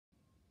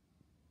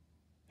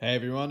Hey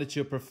everyone, it's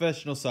your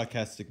professional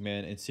sarcastic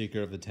man and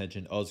seeker of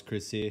attention,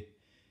 Chris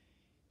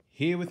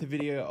here with a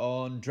video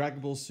on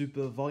Dragon Ball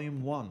Super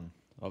Volume 1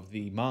 of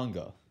the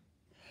manga.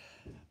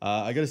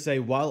 I gotta say,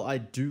 while I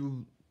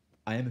am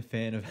a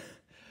fan of,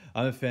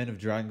 I'm a fan of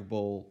Dragon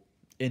Ball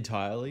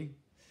entirely,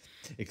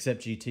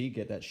 except GT,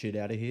 get that shit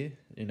out of here,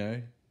 you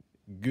know.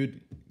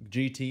 Good,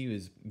 GT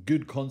is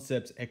good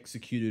concepts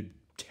executed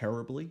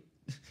terribly.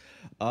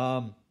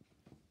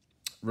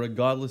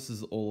 Regardless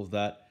of all of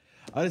that,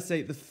 I'd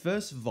say the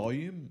first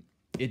volume,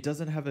 it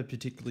doesn't have a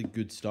particularly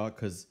good start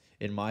because,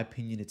 in my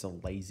opinion, it's a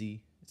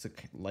lazy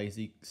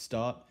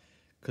start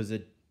because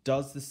it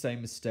does the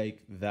same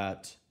mistake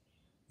that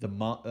the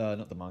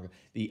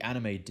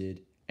anime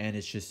did, and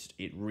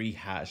it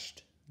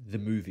rehashed the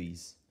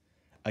movies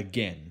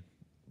again.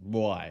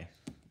 Why?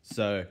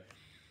 So,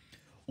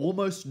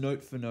 almost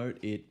note for note,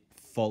 it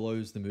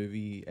follows the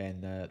movie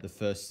and the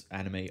first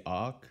anime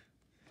arc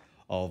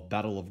of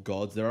Battle of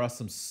Gods. There are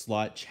some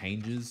slight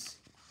changes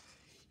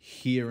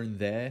here and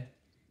there.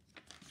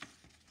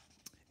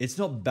 It's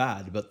not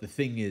bad, but the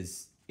thing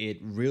is, it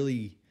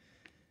really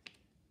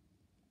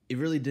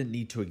didn't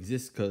need to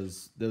exist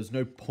because there was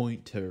no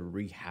point to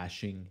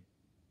rehashing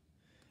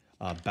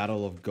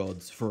Battle of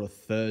Gods for a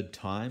third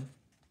time.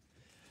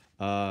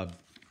 And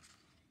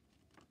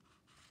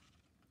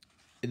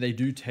they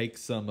do take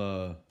some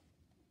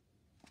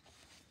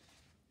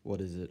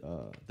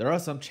there are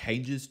some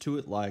changes to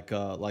it, like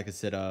I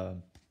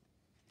said,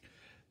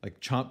 like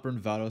Champa and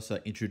Vados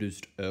are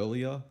introduced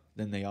earlier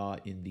than they are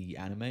in the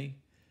anime,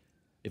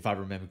 if I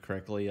remember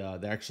correctly.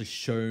 They're actually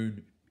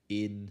shown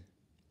in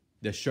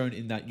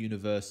that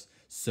universe,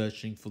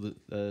 searching for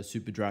the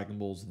Super Dragon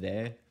Balls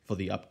there for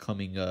the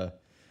upcoming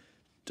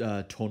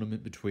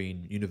tournament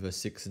between Universe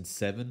 6 and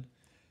 7.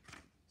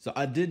 So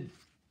I did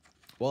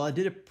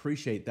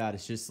appreciate that.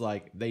 It's just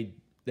like they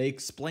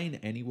explain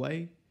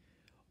anyway,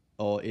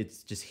 or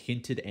it's just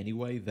hinted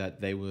anyway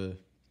that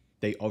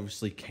they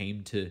obviously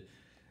came to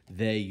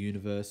their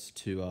universe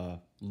to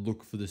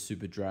look for the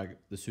Super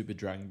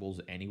Dragon Balls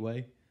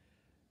anyway,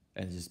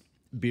 and just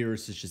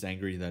Beerus is just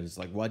angry that it's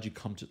like, why'd you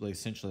come to, like,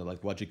 essentially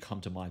like, why'd you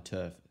come to my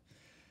turf?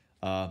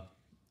 So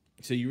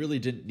you really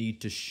didn't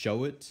need to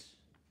show it,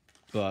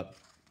 but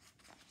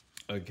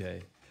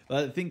okay.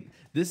 But I think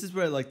this is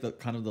where like the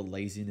kind of the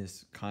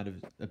laziness kind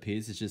of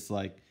appears. It's just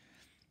like,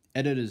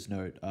 editor's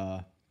note,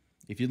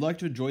 if you'd like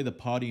to enjoy the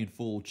party in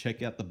full,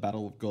 check out the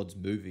Battle of Gods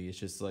movie. It's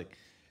just like,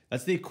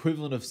 that's the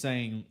equivalent of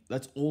saying,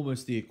 that's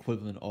almost the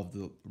equivalent of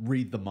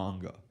read the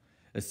manga,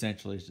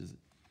 essentially. It's just,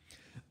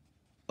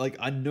 like,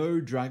 I know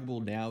Dragon Ball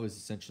now is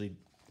essentially,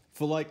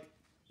 for like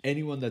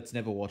anyone that's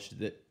never watched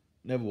it,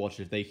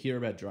 if they hear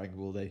about Dragon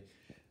Ball, I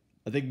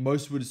think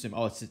most would assume,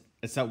 oh, it's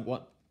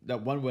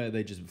that one where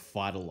they just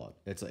fight a lot.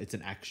 It's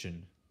an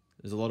action.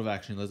 There's a lot of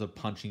action. There's a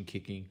punching,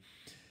 kicking,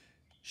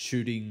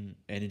 shooting,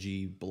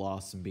 energy,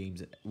 blasts and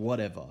beams,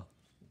 whatever.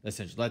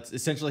 Essentially, that's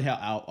essentially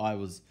how I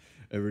was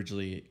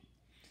originally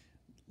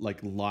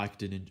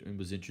liked and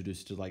was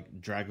introduced to like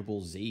Dragon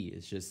Ball Z.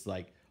 It's just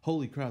like,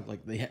 holy crap,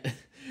 like the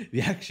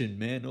action,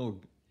 man.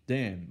 Oh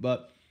damn.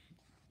 But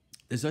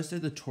there's also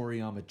the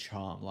Toriyama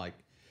charm, like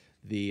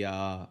the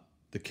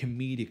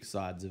comedic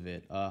sides of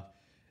it.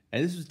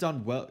 And this was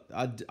done well.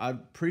 I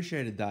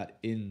appreciated that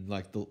in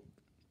like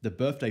the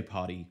birthday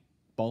party,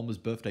 Bulma's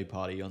birthday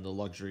party on the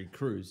luxury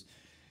cruise.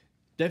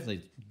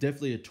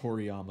 Definitely a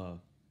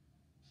Toriyama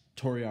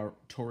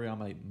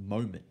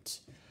moment.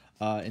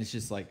 And it's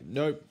just like,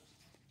 nope.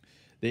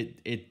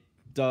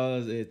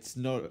 It's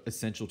not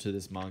essential to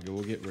this manga.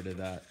 We'll get rid of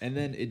that. And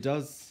then it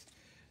just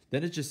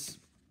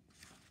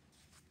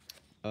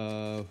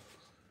and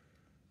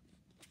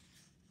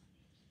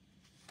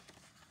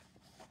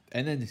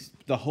then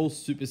the whole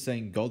Super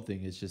Saiyan God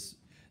thing is just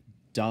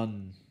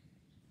done.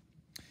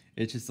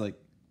 It's just like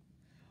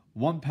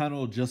one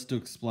panel just to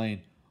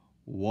explain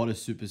what a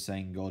Super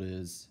Saiyan God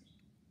is.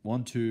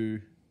 1,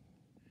 2,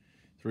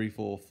 3,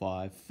 4,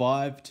 5.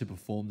 5 to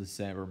perform the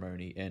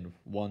ceremony, and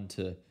 1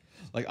 to,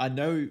 like, I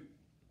know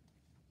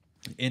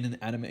in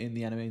the anime, in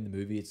the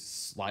movie, it's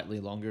slightly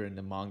longer. In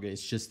the manga,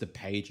 it's just a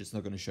page. It's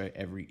not going to show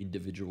every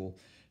individual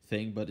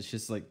thing, but it's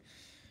just like,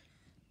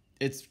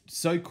 it's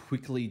so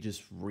quickly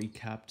just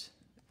recapped.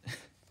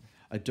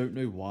 I don't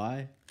know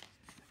why.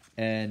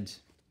 And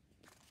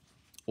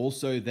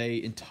also,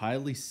 they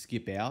entirely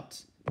skip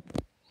out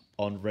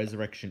on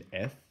Resurrection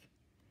F.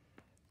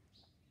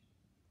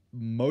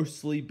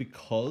 Mostly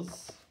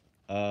because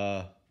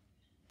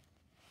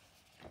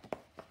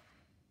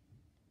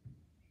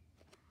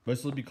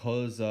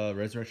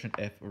Resurrection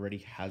F already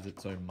has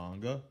its own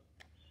manga.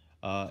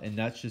 And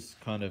that's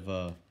just kind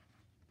of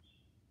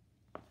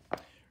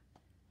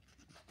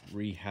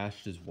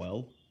rehashed as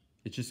well.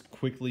 It's just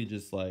quickly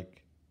just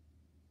like,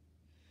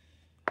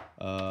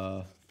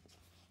 there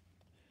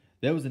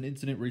was an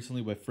incident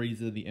recently where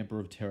Frieza, the Emperor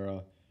of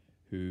Terra,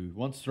 who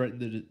once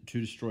threatened to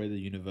destroy the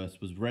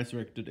universe, was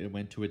resurrected and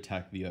went to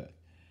attack the Earth.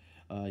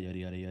 Yada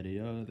yada yada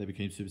yada. They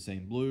became Super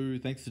Saiyan Blue.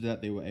 Thanks to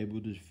that, they were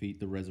able to defeat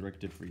the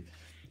resurrected Frieza.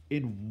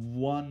 In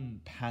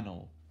one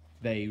panel,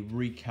 they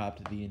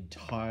recapped the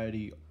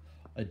entirety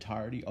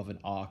of an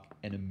arc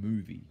and a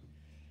movie.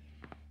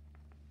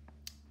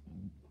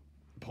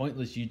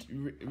 Pointless. It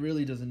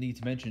really doesn't need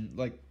to mention,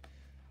 like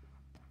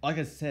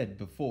I said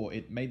before,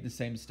 it made the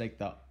same mistake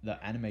that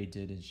the anime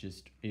did. It's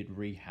just it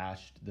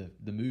rehashed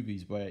the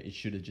movies where it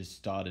should have just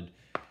started.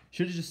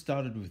 Should have just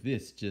started with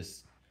this,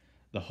 just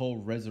the whole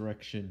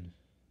resurrection,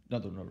 no,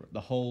 the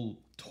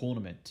whole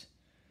tournament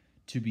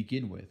to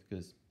begin with.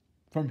 Because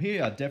from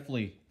here, I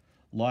definitely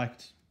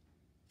liked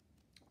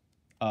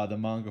the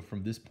manga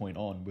from this point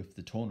on with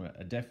the tournament.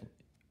 I definitely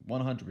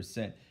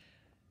 100%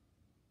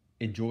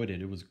 enjoyed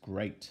it. It was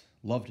great.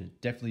 Loved it.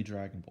 Definitely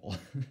Dragon Ball.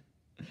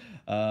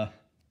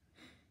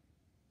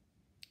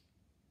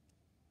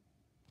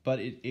 But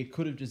it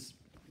could have just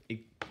it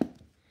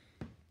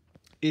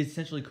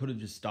essentially could have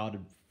just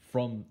started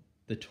from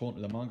the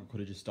tournament. The manga could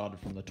have just started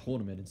from the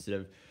tournament instead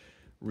of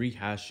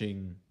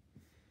rehashing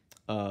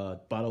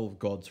Battle of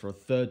Gods for a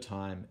third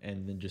time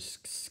and then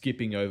just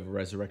skipping over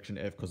Resurrection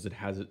F because it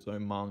has its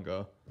own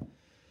manga.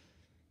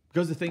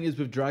 Because the thing is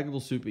with Dragon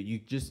Ball Super, you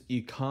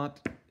can't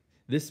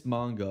this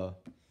manga.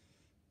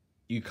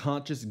 You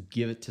can't just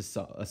give it to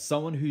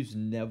someone who's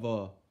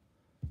never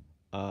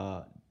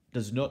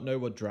does not know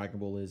what Dragon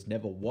Ball is,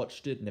 never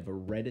watched it, never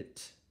read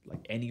it,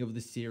 like any of the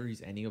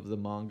series, any of the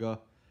manga,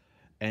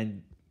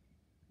 and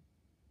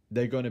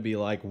they're going to be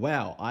like,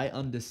 wow, I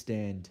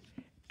understand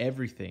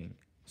everything.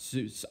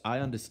 So I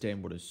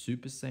understand what a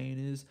Super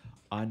Saiyan is.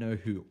 I know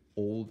who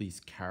all these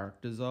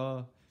characters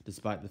are,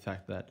 despite the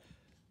fact that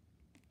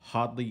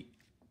hardly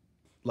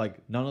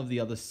any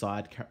of the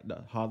side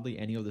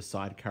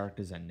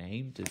characters are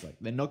named. It's like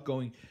they're not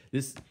going.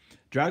 This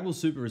Dragon Ball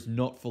Super is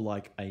not for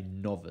like a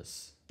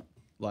novice.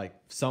 Like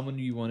someone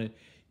you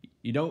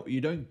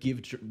don't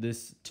give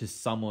this to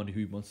someone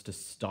who wants to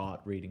start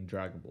reading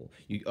Dragon Ball.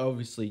 You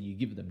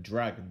give them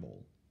Dragon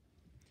Ball.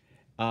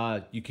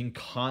 You can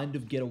kind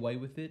of get away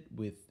with it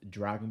with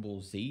Dragon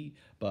Ball Z,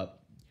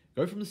 but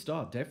go from the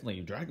start. Definitely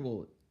Dragon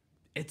Ball.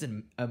 It's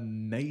an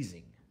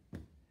amazing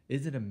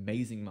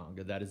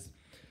manga that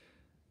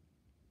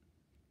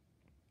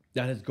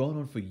has gone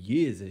on for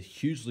years. It's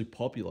hugely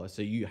popular.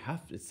 So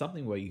it's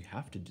something where you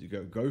have to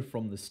go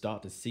from the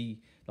start to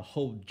see the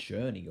whole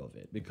journey of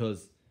it,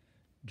 because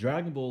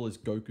Dragon Ball is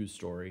Goku's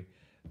story.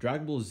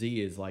 Dragon Ball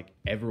Z is like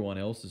everyone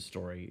else's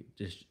story.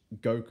 Just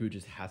Goku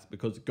just has,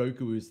 because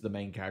Goku is the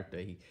main character.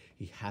 He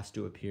has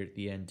to appear at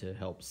the end to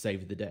help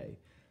save the day.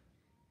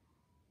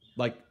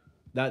 Like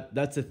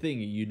that's a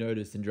thing you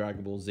notice in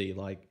Dragon Ball Z.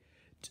 Like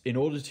in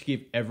order to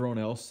give everyone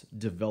else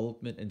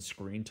development and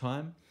screen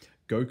time,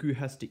 Goku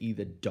has to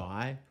either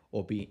die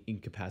or be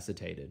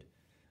incapacitated.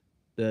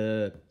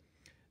 The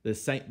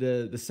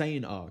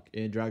Saiyan arc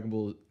in Dragon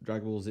Ball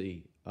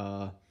Z,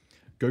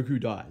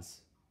 Goku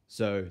dies.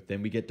 So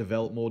then we get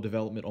more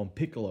development on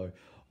Piccolo,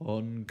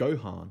 on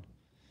Gohan.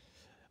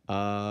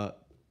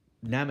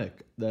 Namek,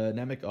 the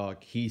Namek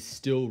arc, he's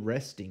still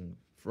resting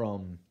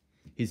from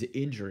his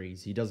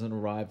injuries. He doesn't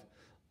arrive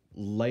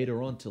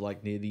later on to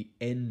like near the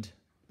end,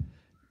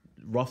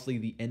 roughly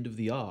the end of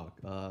the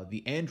arc.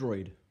 The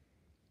android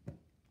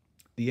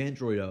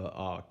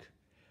arc,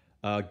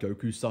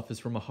 Goku suffers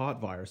from a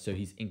heart virus, so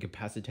he's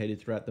incapacitated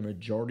throughout the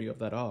majority of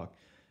that arc.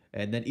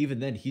 And then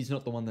even then, he's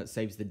not the one that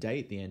saves the day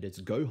at the end. It's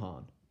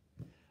Gohan.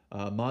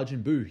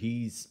 Majin Buu,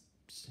 he's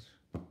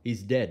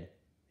dead.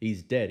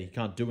 He's dead. He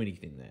can't do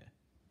anything there,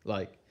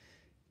 like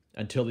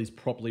until he's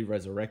properly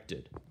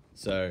resurrected.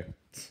 So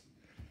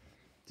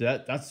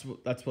that's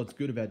what's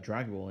good about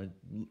Dragon Ball. And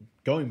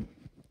going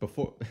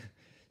before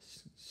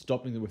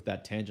stopping with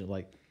that tangent,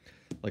 like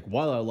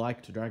while I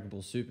liked Dragon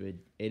Ball Super,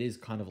 it is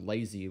kind of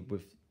lazy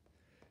with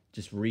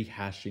just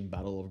rehashing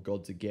Battle of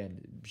Gods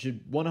again.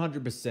 Should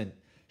 100%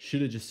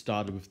 should have just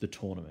started with the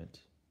tournament,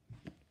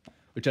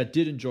 which I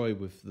did enjoy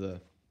with the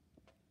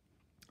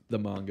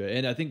manga.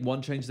 And I think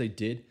one change they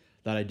did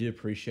that I did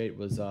appreciate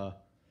was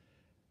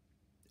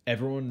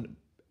everyone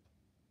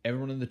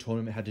in the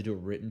tournament had to do a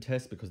written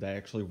test because they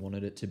actually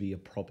wanted it to be a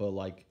proper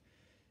like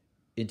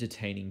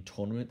entertaining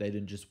tournament. They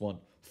didn't just want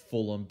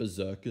full on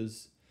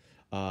berserkers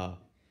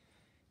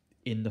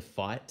in the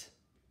fight,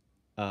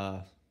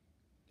 and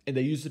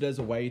they used it as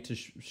a way to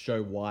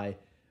show why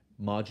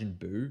Majin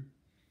Buu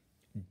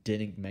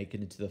didn't make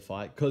it into the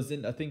fight. Because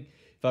then I think,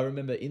 if I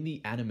remember, in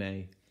the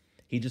anime,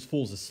 he just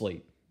falls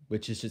asleep,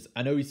 which is just,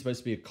 I know he's supposed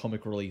to be a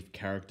comic relief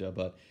character,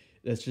 but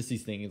that's just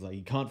his thing. Is like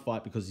he can't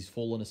fight because he's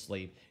fallen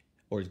asleep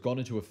or he's gone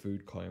into a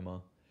food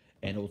coma,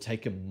 and it will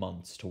take him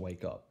months to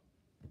wake up.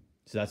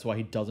 So that's why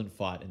he doesn't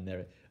fight.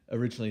 And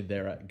originally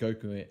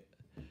Goku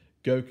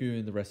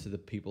and the rest of the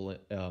people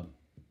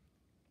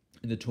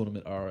in the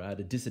tournament are at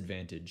a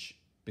disadvantage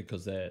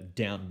because they're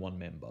down one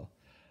member.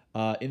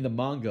 In the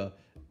manga,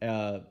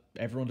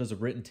 everyone does a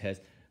written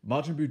test.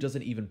 Majin Buu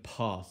doesn't even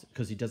pass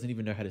because he doesn't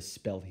even know how to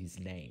spell his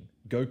name.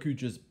 Goku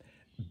just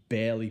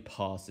barely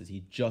passes.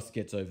 He just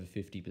gets over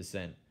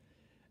 50%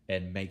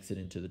 and makes it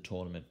into the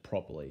tournament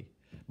properly.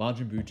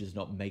 Majin Buu does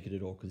not make it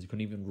at all because he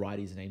couldn't even write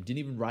his name. Didn't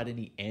even write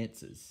any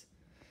answers.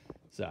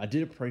 So I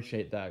did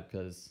appreciate that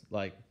because,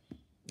 like,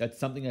 That's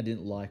something I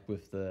didn't like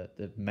with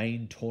the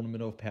main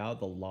Tournament of Power,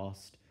 the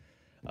last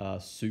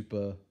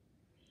super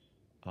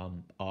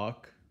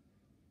arc.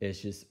 It's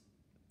just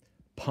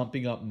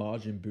pumping up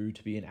Majin Buu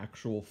to be an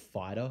actual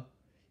fighter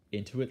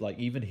into it. Like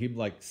even him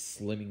like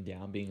slimming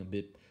down, being a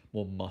bit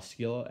more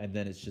muscular, and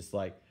then it's just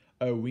like,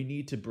 oh, we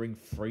need to bring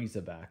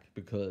Frieza back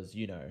because,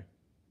 you know,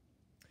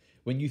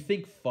 when you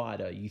think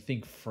fighter, you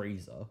think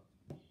Frieza.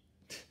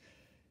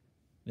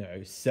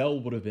 No, Cell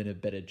would have been a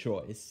better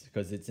choice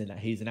because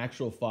he's an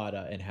actual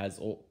fighter and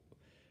has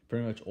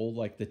pretty much all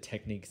like the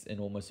techniques and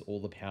almost all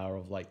the power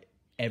of like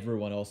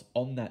everyone else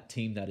on that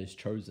team that is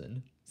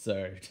chosen.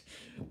 So,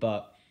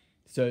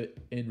 so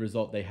in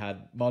result, they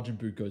had Majin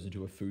Buu goes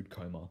into a food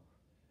coma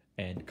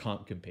and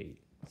can't compete.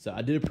 So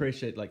I did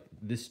appreciate like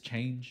this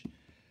change,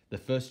 the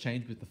first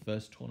change with the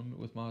first tournament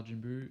with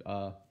Majin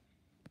Buu.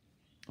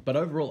 But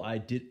overall, I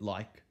did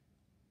like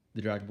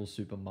the Dragon Ball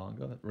Super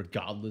manga,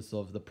 regardless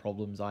of the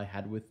problems I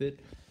had with it.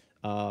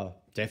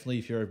 Definitely,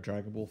 if you're a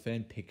Dragon Ball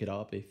fan, pick it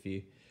up.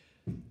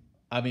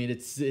 I mean,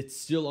 it's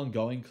still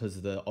ongoing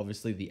because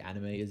obviously the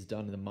anime is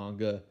done and the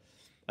manga.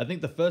 I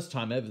think the first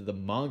time ever the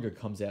manga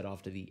comes out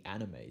after the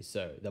anime,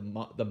 so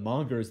the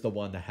manga is the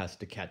one that has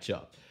to catch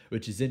up,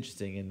 which is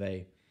interesting.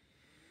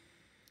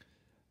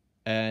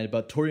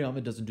 But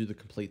Toriyama doesn't do the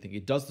complete thing.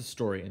 It does the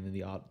story and then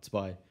the art. It's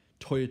by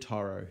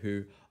Toyotaro,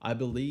 who I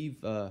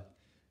believe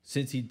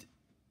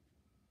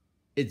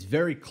it's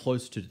very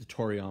close to the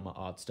Toriyama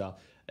art style.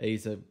 I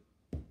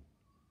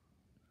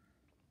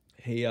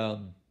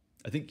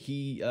think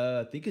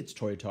it's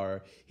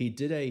Toyotaro. He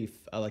did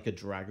like a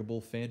Dragon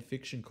Ball fan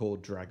fiction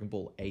called Dragon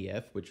Ball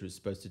AF, which was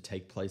supposed to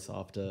take place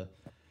after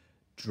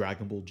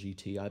Dragon Ball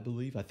GT, I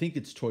believe. I think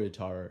it's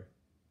Toyotaro.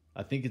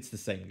 I think it's the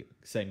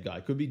same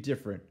guy. Could be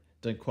different.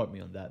 Don't quote me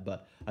on that,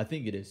 but I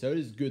think it is. So it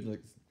is good,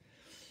 like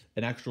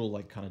an actual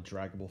like kind of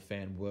Dragon Ball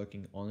fan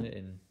working on it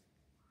and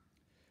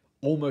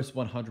almost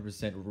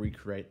 100%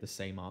 recreate the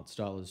same art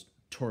style as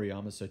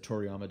Toriyama, so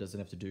Toriyama doesn't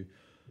have to do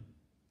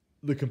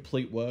the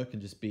complete work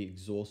and just be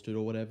exhausted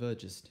or whatever.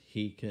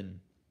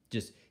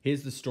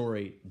 Here's the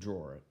story,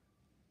 draw it.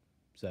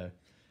 So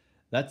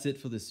that's it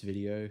for this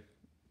video.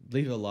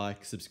 Leave a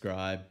like,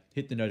 subscribe,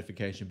 hit the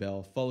notification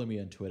bell, follow me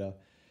on Twitter,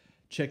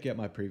 check out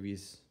my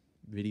previous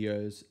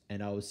videos,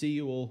 and I will see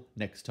you all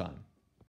next time.